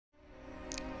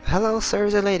Hello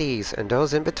sirs and ladies, and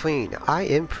those in between. I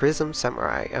am Prism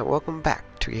Samurai, and welcome back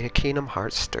to the Kingdom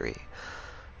Hearts 3.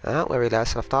 Where we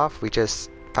last left off, we just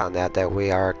found out that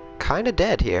we are kinda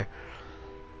dead here.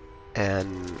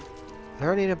 And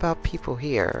learning about people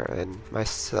here, and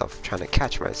myself, trying to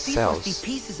catch myself. These must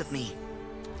be pieces of me.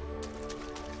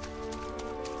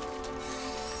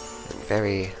 And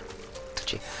very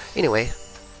touchy. Anyway,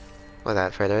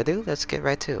 without further ado, let's get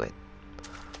right to it.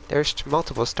 There's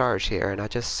multiple stars here, and I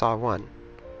just saw one.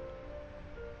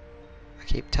 I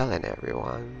keep telling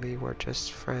everyone we were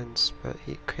just friends, but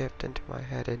he crept into my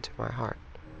head, into my heart.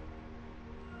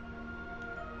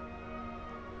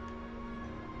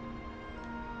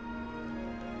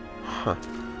 Huh.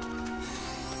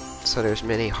 So there's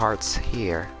many hearts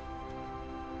here.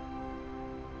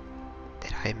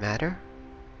 Did I matter?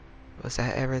 Was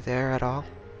I ever there at all?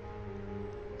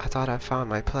 I thought I found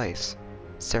my place.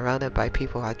 Surrounded by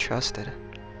people I trusted.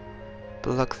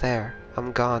 But look there,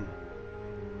 I'm gone.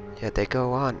 Yet they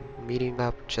go on, meeting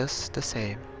up just the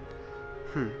same.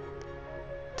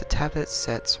 The tablet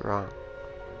sets wrong.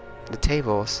 The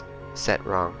table's set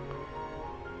wrong.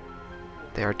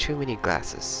 There are too many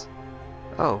glasses.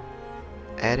 Oh,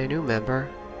 add a new member.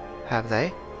 Have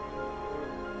they?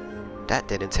 That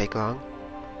didn't take long.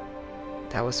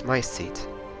 That was my seat.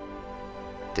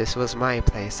 This was my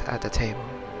place at the table.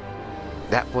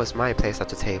 That was my place at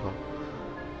the table.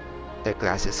 Their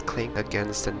glasses clink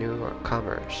against the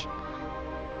newcomers.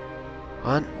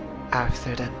 One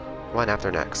after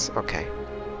next. Okay.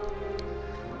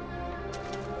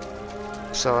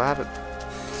 So I have a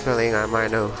feeling I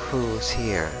might know who's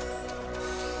here.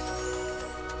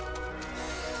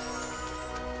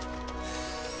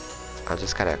 I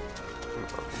just gotta...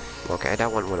 Okay,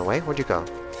 that one went away. Where'd you go?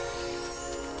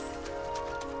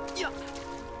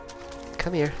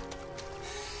 Come here.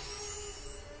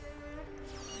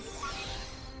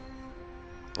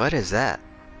 What is that?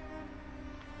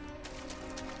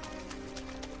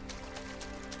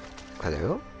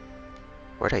 Hello?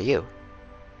 What are you?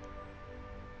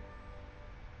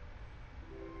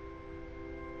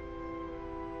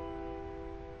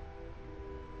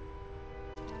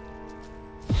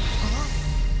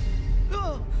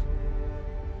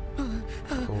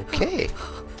 Okay.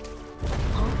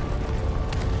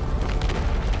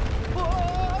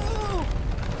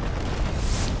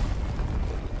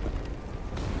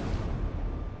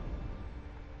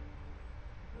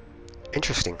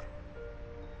 Interesting.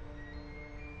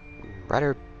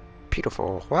 Rather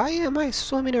beautiful. Why am I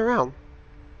swimming around?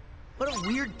 What a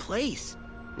weird place.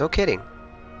 No kidding.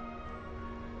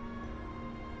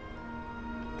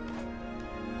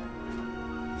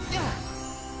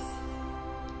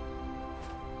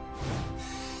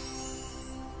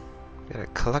 Gotta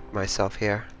collect myself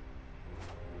here.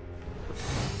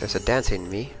 There's a dancing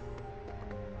me.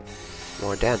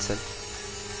 More dancing.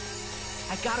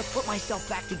 I gotta put myself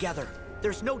back together.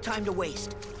 There's no time to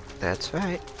waste. That's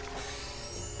right.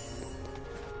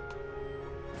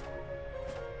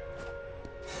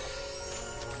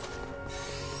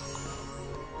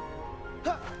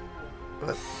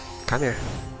 Come here.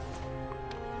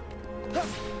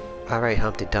 Alright,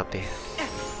 Humpty Dumpty.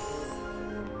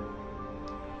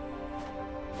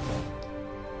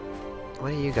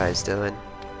 What are you guys doing?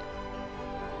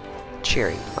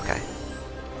 Cheering, okay.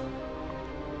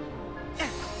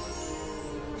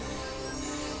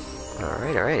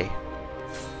 Alrighty.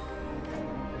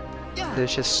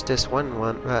 There's just this one?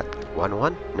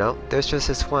 No, there's just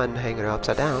this one hanging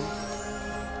upside down.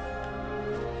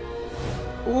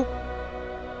 Oop.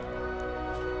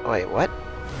 Wait, what?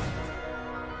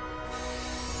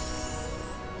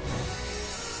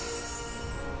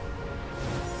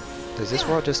 Does this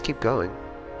world just keep going?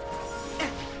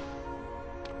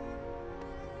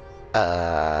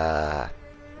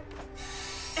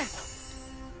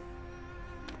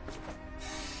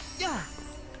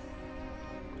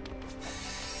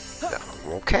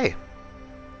 Okay.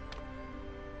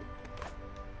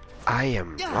 I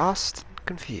am lost and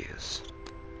confused.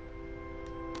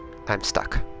 I'm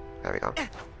stuck. There we go.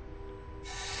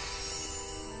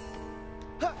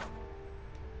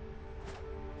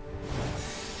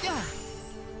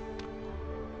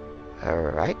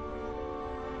 Alright.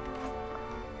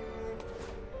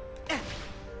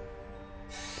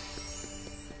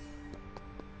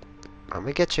 I'm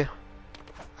gonna get you.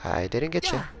 I didn't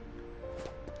get you.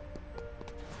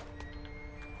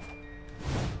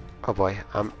 Oh boy,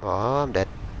 I'm dead.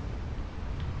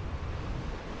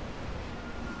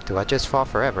 Do I just fall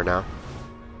forever now?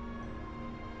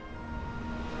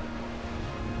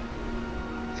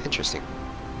 Interesting.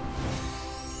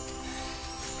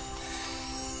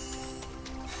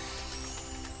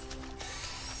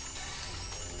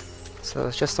 So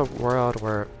it's just a world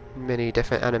where many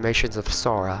different animations of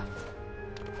Sora.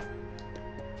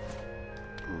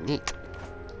 Neat.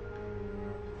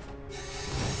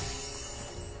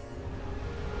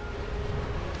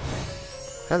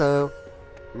 Hello.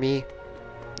 Me.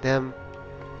 Them.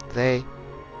 They.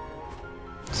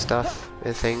 Stuff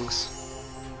and things.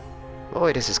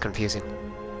 Boy, this is confusing.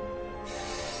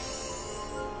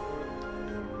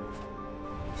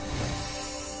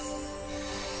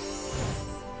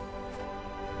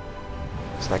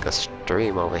 It's like a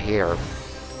stream over here of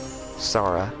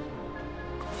Sora.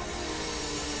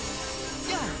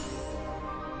 Yeah.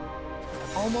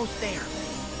 Almost there.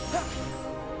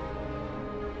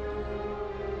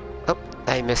 Oh,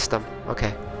 I missed them.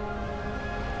 Okay.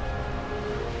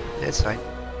 It's fine.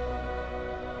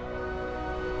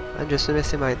 I'm just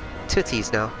missing my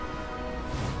tootsies now.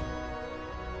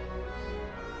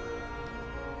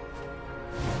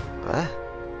 What?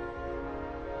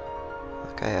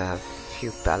 Okay, I have a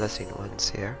few balancing ones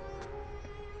here.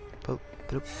 Boop,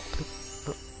 bloop, bloop,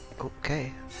 bloop.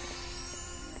 Okay.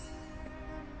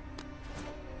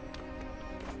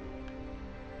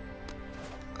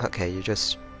 Okay, you're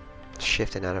just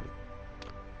shifting out of...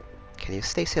 Can you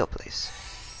stay still, please?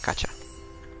 Gotcha.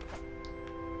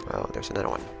 Oh, there's another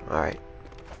one. Alright.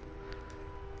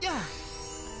 Yeah.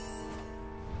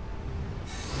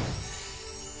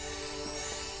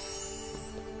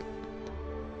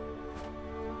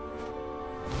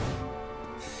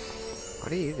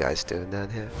 What are you guys doing down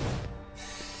here?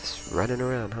 Just running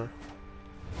around, huh?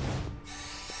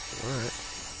 Alright.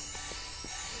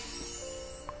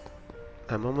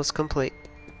 I'm almost complete.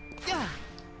 Yeah.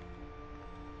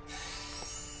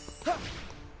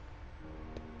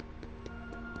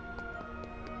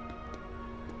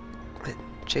 Man,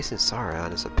 chasing Sora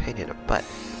around is a pain in the butt.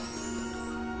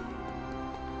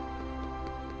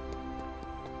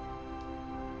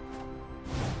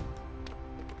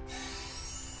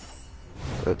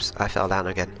 Oops, I fell down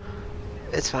again.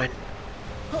 It's fine.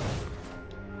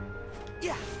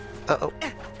 Yeah. Uh-oh.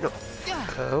 No. Yeah.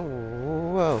 Oh,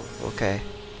 whoa. Okay.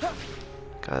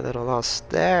 Got a little lost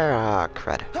there. Ah,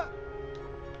 crud.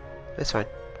 It's fine.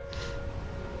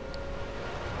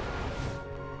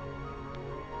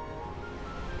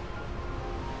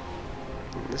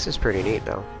 This is pretty neat,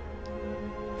 though.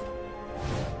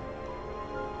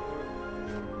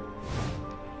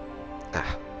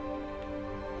 Ah.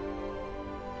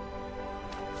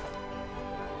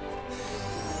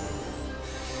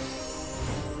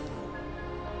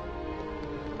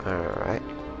 Alright.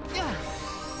 Yeah.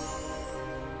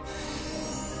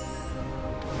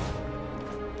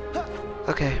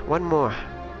 Okay, one more.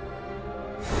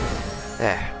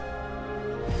 There.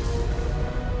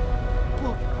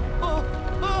 Oh, oh,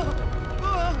 oh,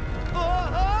 oh, oh,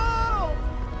 oh.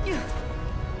 Yeah.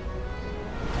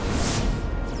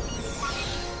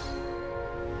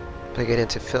 Beginning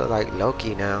to feel like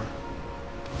Loki now.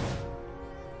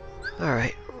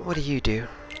 Alright, what do you do?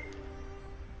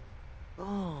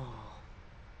 Oh.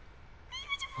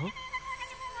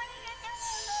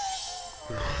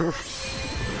 Huh?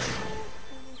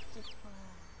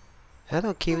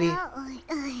 Hello, Kiwi.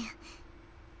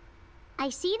 I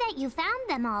see that you found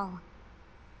them all.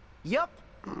 Yep.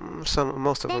 Most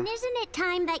of Then them. isn't it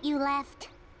time that you left?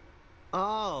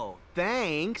 Oh,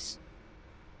 thanks.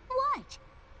 What?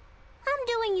 I'm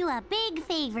doing you a big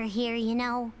favor here, you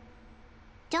know.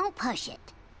 Don't push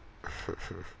it.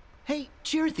 Hey,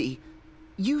 Cheerthy,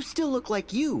 you still look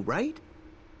like you, right?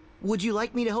 Would you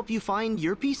like me to help you find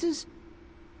your pieces?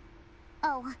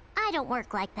 Oh, I don't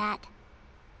work like that.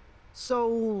 So,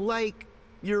 like,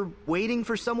 you're waiting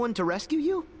for someone to rescue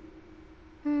you?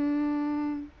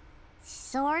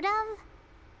 Sort of?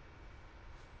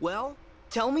 Well,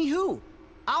 tell me who.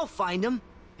 I'll find him.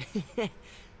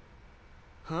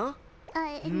 Huh?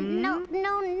 No.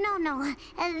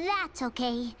 That's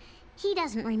okay. He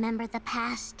doesn't remember the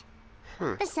past.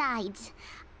 Besides,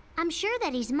 I'm sure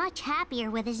that he's much happier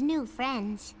with his new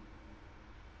friends.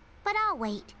 But I'll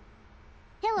wait.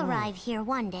 He'll arrive here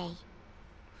one day.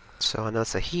 So I know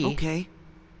it's a he. Okay.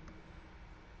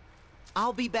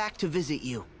 I'll be back to visit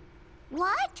you.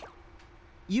 What?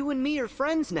 You and me are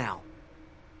friends now.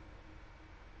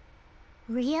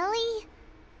 Really?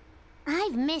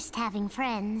 I've missed having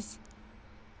friends.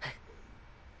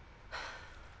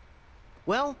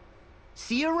 Well,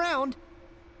 see you around.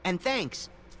 And thanks.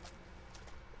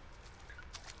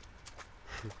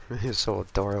 He's so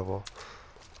adorable.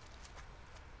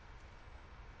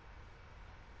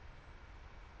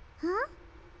 Huh?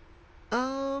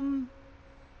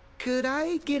 Could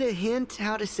I get a hint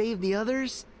how to save the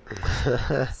others?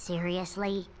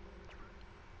 Seriously?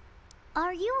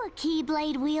 Are you a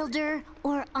Keyblade wielder,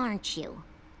 or aren't you?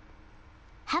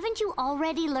 Haven't you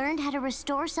already learned how to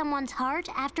restore someone's heart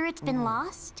after it's been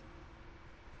lost?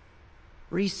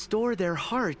 Restore their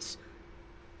hearts?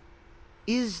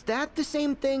 Is that the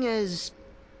same thing as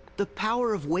the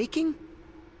power of waking?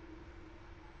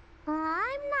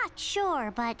 I'm not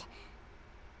sure, but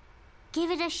give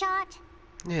it a shot.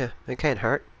 Yeah, it can't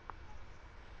hurt.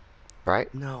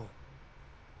 Right? No.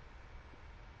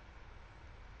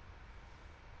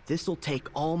 This'll take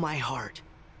all my heart.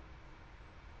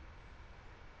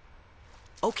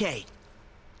 Okay.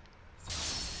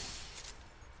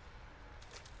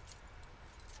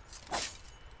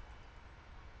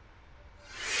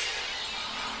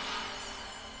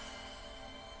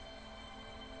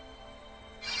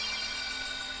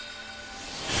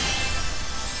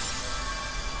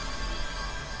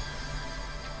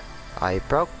 I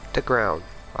broke the ground.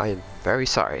 I am very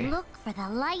sorry. Look for the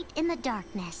light in the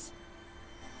darkness.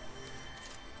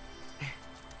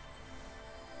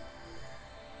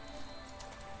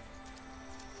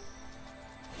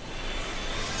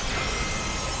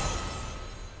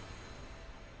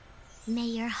 May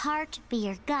your heart be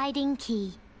your guiding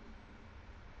key.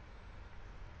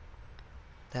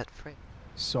 That friend.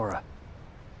 Sora,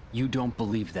 you don't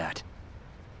believe that.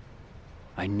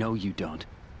 I know you don't.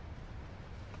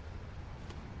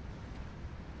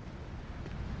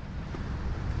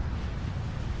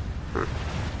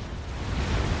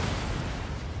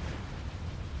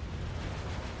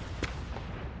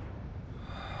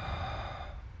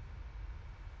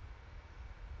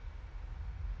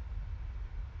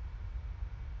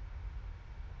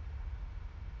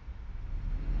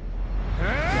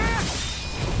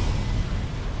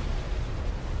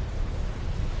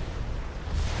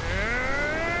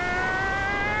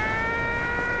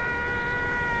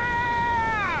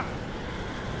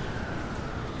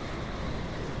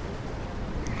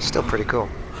 Still pretty cool.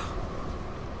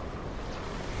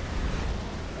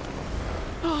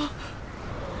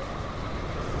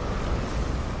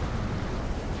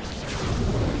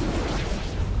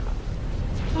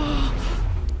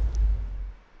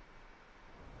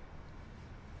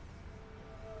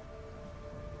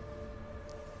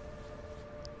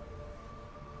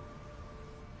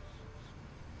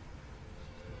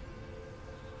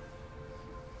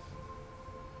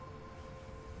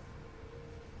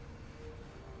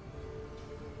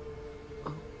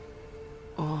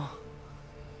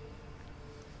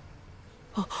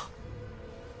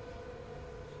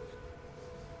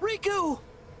 Riku!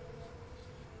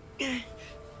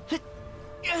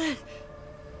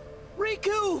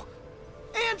 Riku!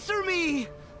 Answer me!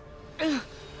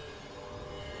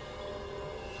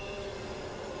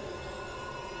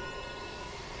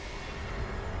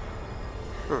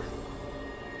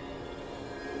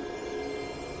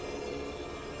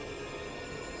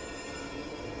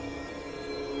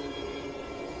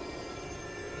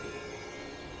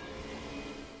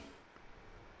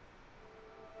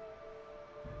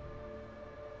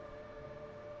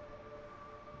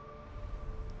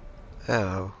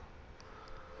 Oh,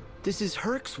 This is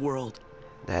Herc's world.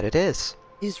 that it is.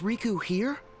 Is Riku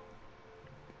here?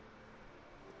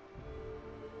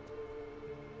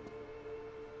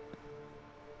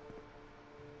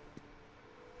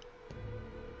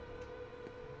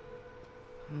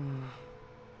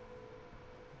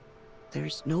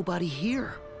 There's nobody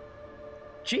here.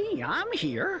 Gee, I'm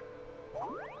here.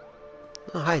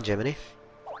 Oh, hi, Jiminy.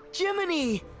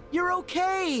 Jiminy! You're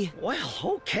okay! Well,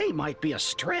 okay might be a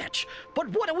stretch, but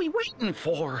what are we waiting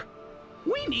for?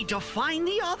 We need to find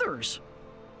the others.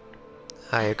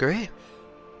 I agree.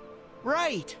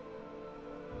 Right!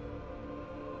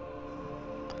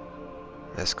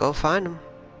 Let's go find them.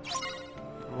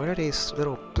 What are these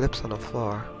little blips on the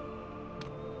floor?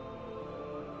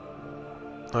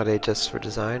 Are they just for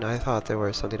design? I thought they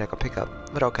were something I could pick up,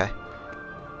 but okay.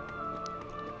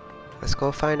 Let's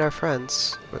go find our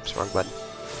friends. Whoops, wrong button.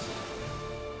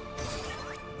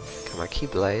 Come on,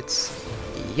 Keyblades.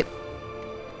 Yep.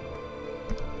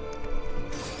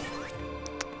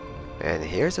 And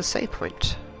here's a save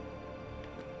point.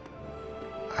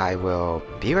 I will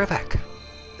be right back.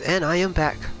 And I am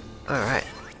back. Alright.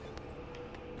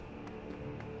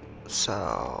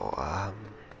 So,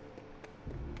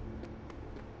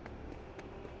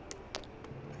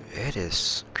 it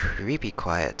is creepy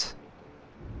quiet.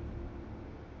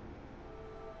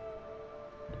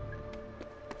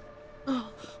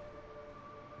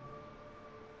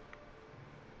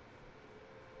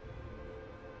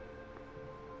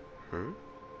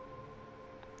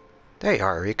 There you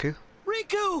are, Riku.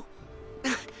 Riku!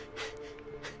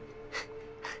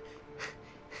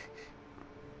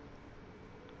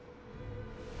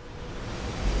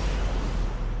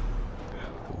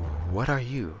 What are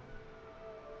you?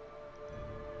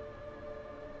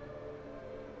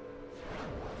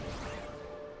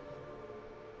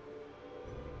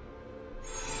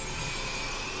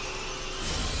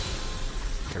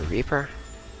 A Reaper?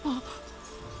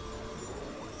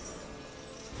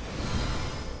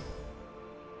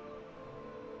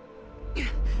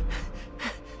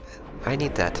 I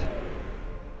need that.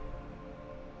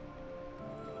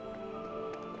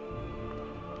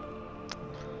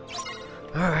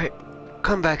 Alright,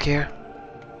 come back here.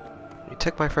 You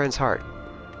took my friend's heart.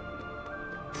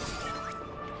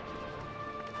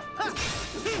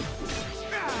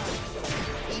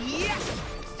 Yeah.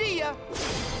 See ya.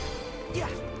 Yeah.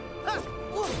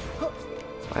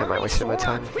 Why am I wasting my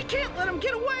time? We can't let him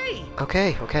get away!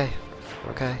 Okay.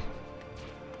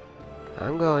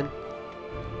 I'm going.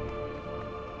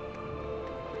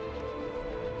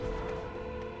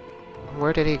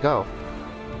 Where did he go?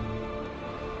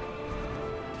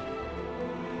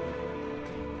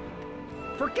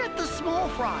 Forget the small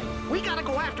fry. We gotta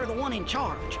go after the one in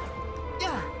charge.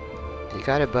 Yeah. You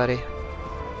got it, buddy.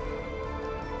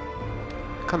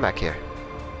 Come back here.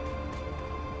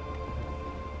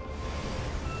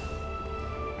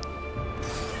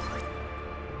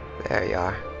 There you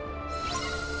are.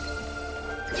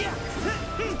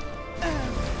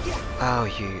 Oh,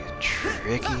 you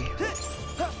tricky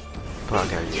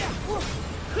bugger.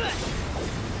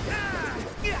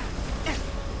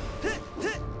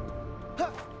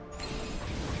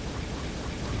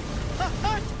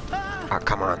 Oh,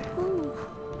 come on.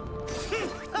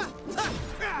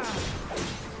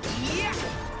 Yeah.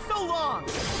 So long.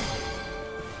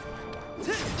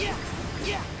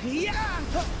 Yeah.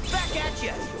 Back at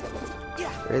you.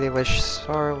 Yeah. Really wish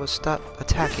Sora would stop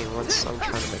attacking once I'm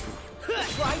trying to make him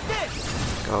Try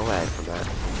this. go away from that.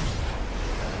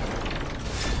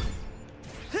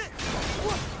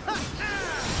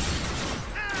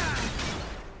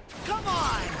 Come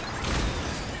on.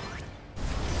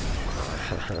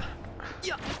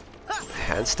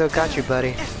 Hand still got you,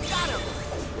 buddy. Got him.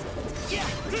 Yeah.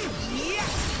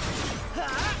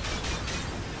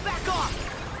 Back off.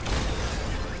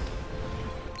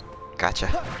 Gotcha.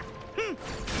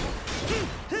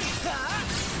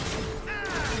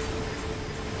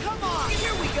 Come on.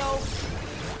 Here we go.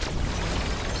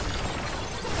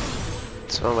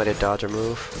 It's one way to dodge a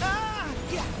move.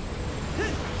 Yeah.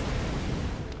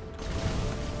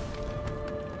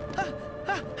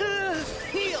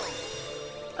 Heal.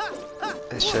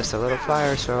 It's just a little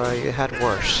fire, so you had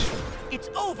worse. It's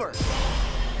over.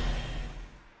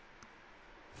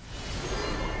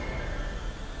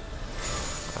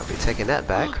 I'll be taking that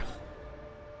back.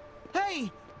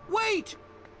 Hey, wait.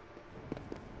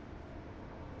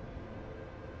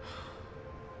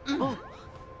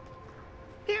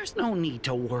 There's no need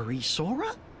to worry,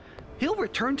 Sora. He'll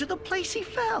return to the place he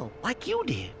fell, like you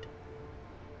did.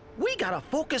 We gotta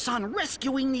focus on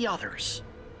rescuing the others.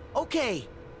 Okay.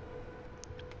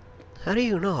 How do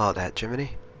you know all that,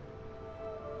 Jiminy?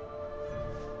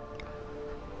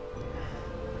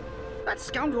 That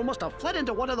scoundrel must have fled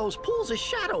into one of those pools of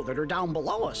shadow that are down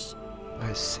below us.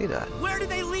 I see that. Where do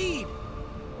they lead?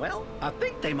 Well, I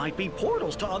think they might be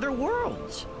portals to other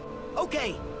worlds.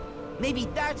 Okay. Maybe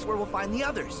that's where we'll find the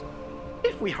others.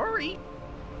 If we hurry.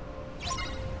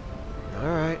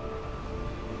 Alright.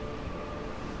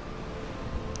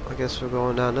 I guess we're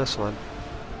going down this one.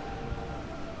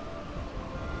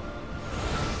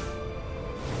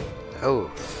 Oh,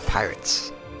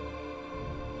 pirates.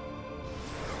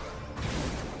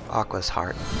 Aqua's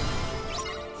heart.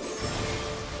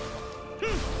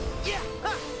 Yeah.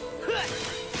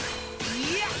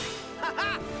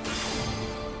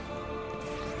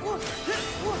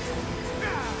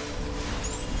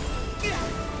 Yeah.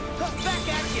 Back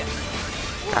at you.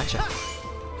 Gotcha.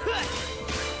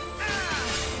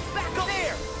 Back up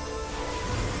there.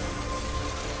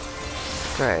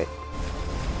 Great.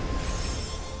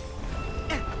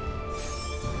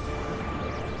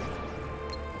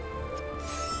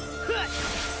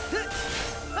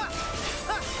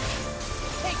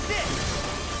 Take this.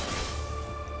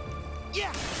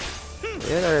 Yeah.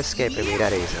 You're not escaping me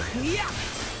that easily. Yeah.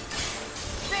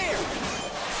 There.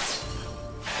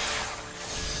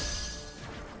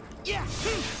 Yeah.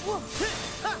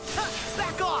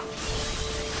 Back off.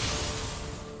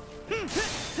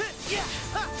 Yeah.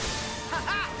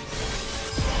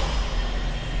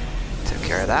 Took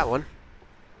care of that one.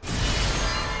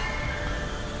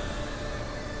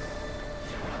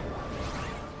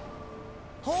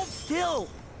 Hold still.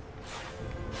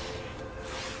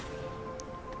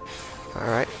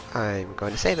 Alright, I'm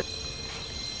going to save it.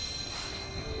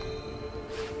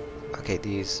 Okay,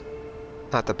 these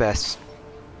not the best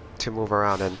to move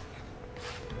around and...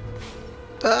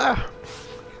 Ah!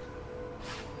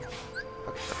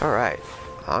 Alright,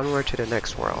 onward to the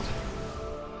next world.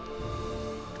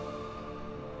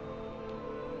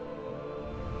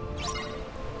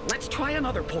 Let's try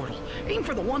another portal. Aim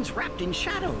for the ones wrapped in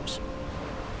shadows.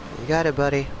 You got it,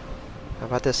 buddy. How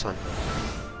about this one?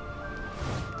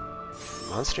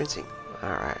 Monster Inc.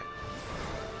 Alright.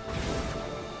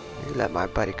 You let my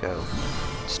buddy go.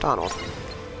 It's Donald.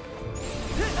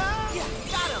 Yeah,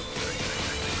 got him.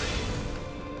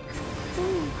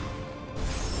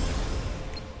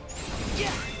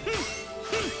 Yeah.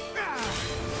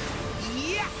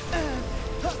 Yeah.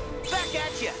 Back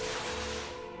at you.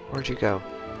 Where'd you go?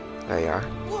 There you are.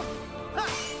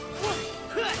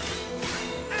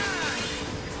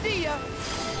 See ya.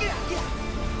 Yeah.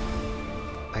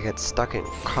 I get stuck in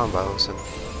combos and...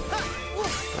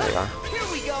 There you are. Here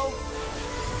we go.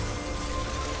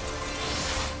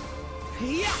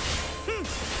 Yeah.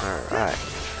 Alright.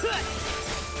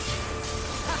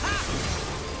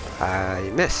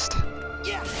 I missed.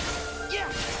 Yeah.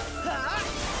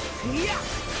 Yeah.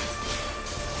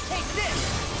 Take this.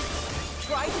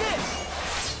 Try this.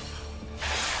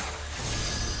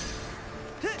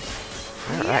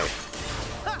 Alright.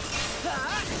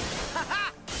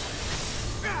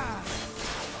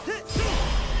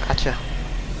 Gotcha.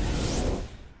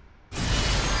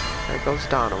 There goes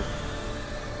Donald.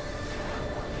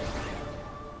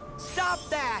 Stop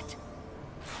that.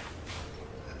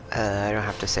 I don't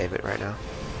have to save it right now.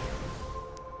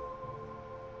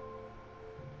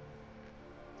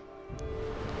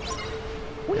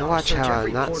 Now watch how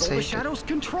I'm not saved. Shadows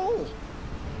control.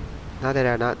 Now that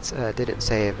I didn't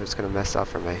save, it's gonna mess up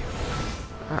for me.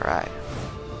 Alright.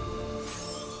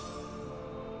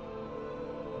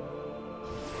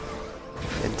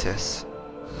 Ventus.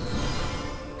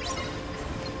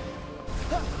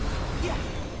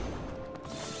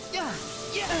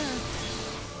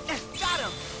 Got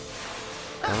him.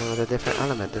 Going with a different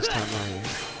element this time, are you?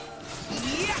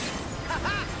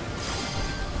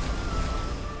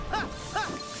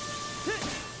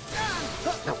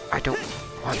 No, I don't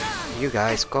want you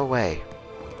guys. Go away.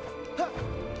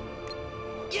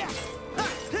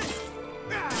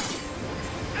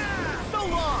 So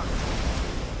long.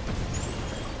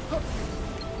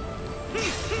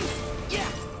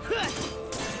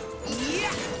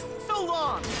 So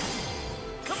long.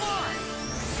 Come on.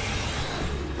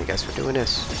 You guys for doing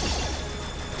this.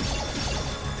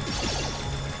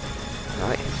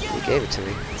 Alright, you gave it to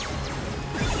me.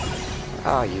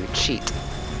 Oh, you cheat.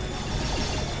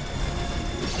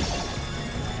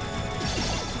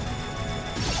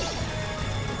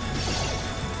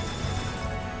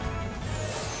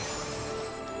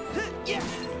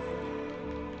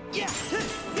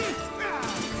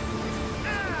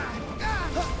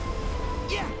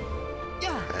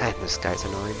 And this guy's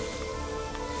annoying.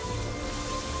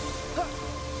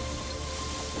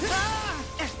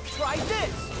 Try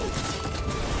this.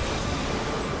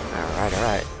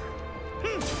 Alright.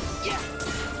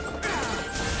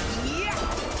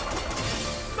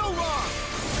 So long.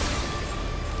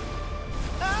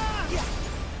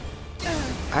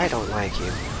 I don't like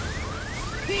you.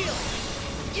 Heal.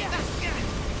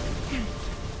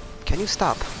 Can you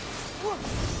stop?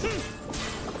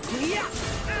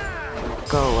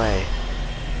 Go away.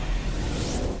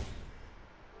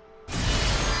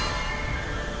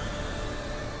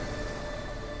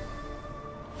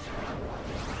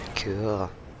 Cool.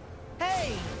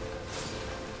 Hey.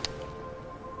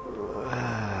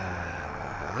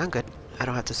 I'm good. I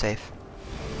don't have to save.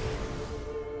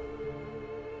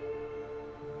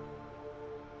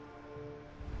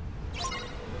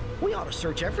 We ought to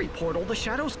search every portal the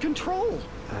shadows control.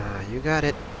 You got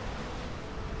it.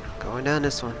 Going down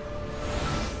this one.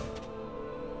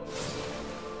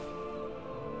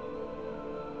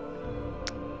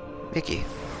 Mickey.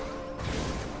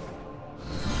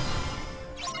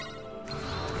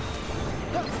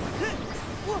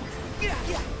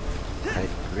 I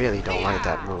really don't like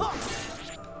that move.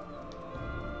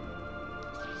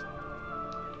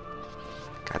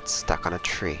 Got stuck on a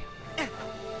tree.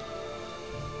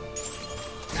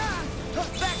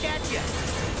 Back at you.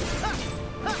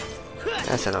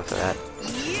 That's enough of that.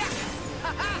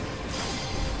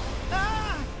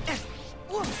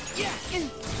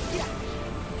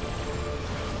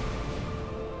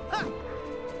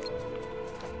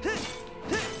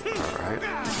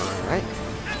 Alright.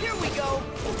 Here we go.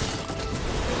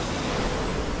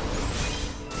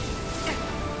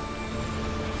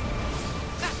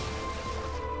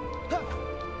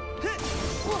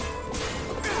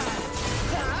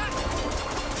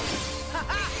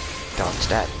 Dodge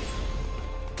that.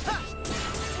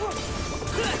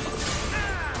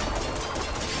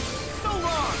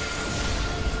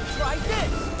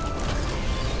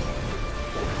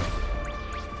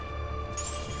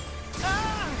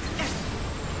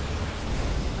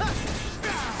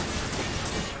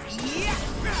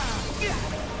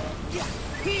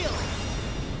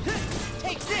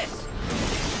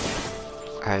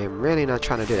 I'm really not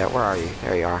trying to do that. Where are you?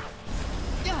 There you are.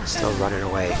 Still running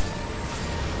away.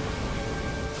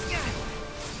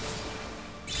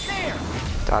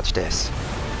 Dodge this.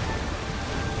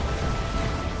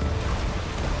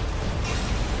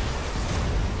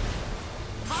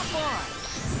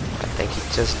 I think he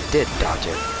just did dodge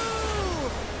it.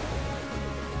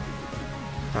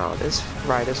 Oh, this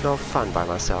ride is no fun by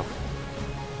myself.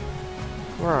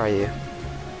 Where are you?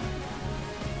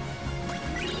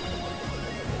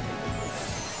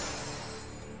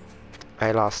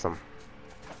 I lost him.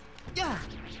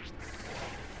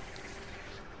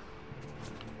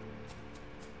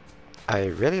 I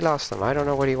really lost him. I don't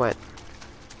know where he went.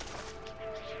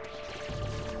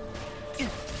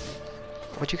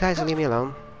 Would you guys leave me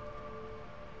alone?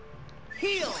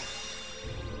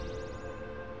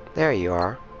 There you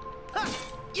are.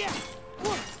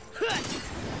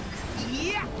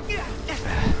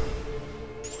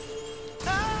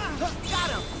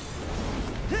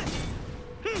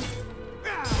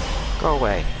 Go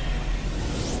away.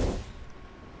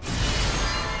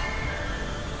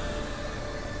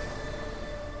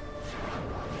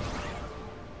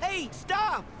 Hey,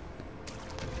 stop!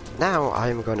 Now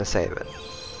I'm gonna save it.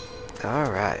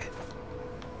 Alright.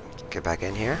 Get back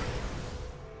in here.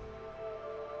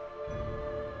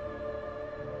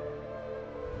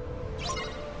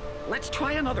 Let's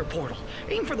try another portal.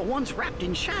 Aim for the ones wrapped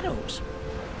in shadows.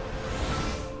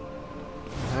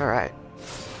 Alright.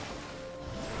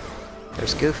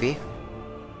 There's Goofy.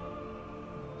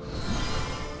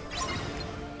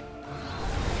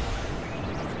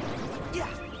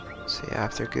 See,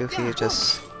 after Goofy, it's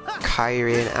just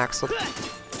Kyrie and Axel.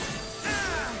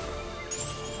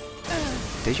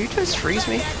 Did you just freeze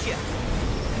me?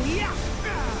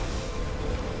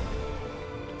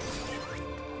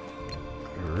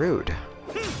 Rude.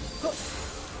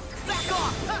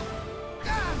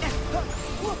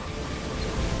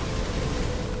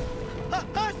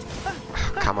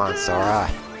 Come on, Sora.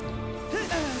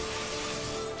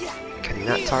 Can you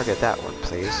not target that one,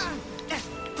 please?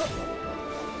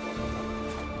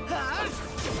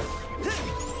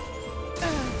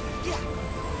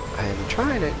 I am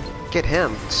trying to get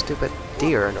him, stupid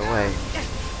deer, in a way.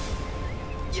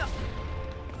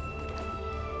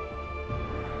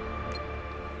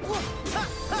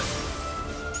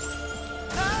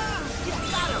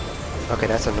 Okay,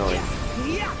 that's annoying.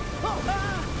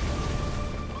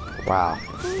 Wow.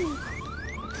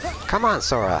 Come on,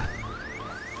 Sora.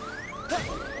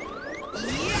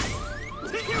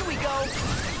 Here we go.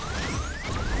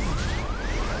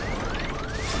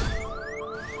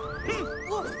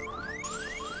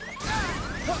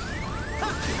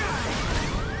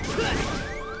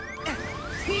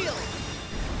 Heal.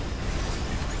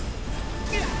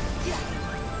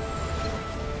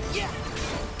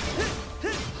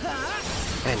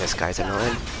 And this guy's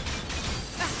annoying.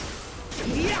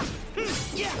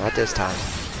 Not this time.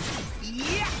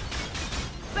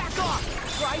 Back off.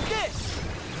 Try this.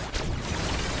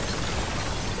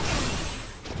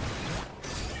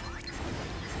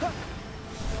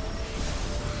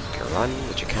 You can run,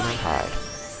 but you cannot hide.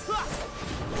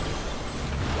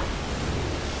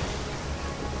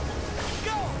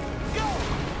 Go. Go.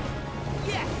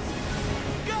 Yes.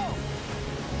 Go.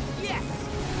 Yes.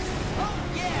 Oh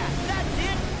yeah, that's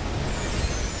it.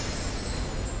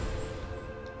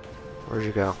 Where'd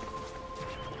you go?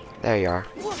 There you are.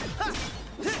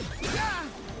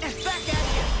 Back at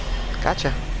you.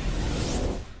 Gotcha.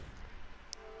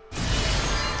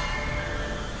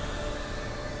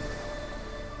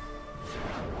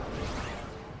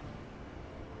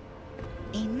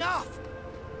 Enough.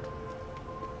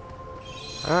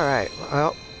 Alright,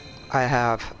 well, I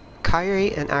have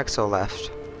Kyrie and Axel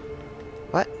left.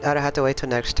 But I'd have to wait till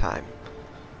next time.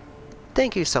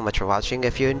 Thank you so much for watching.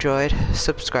 If you enjoyed,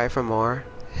 subscribe for more,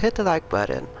 hit the like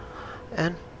button,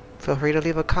 and feel free to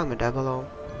leave a comment down below.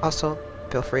 Also,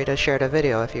 feel free to share the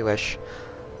video if you wish.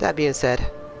 That being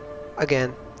said,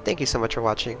 again, thank you so much for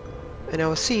watching, and I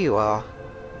will see you all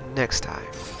next time.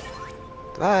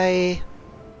 Bye!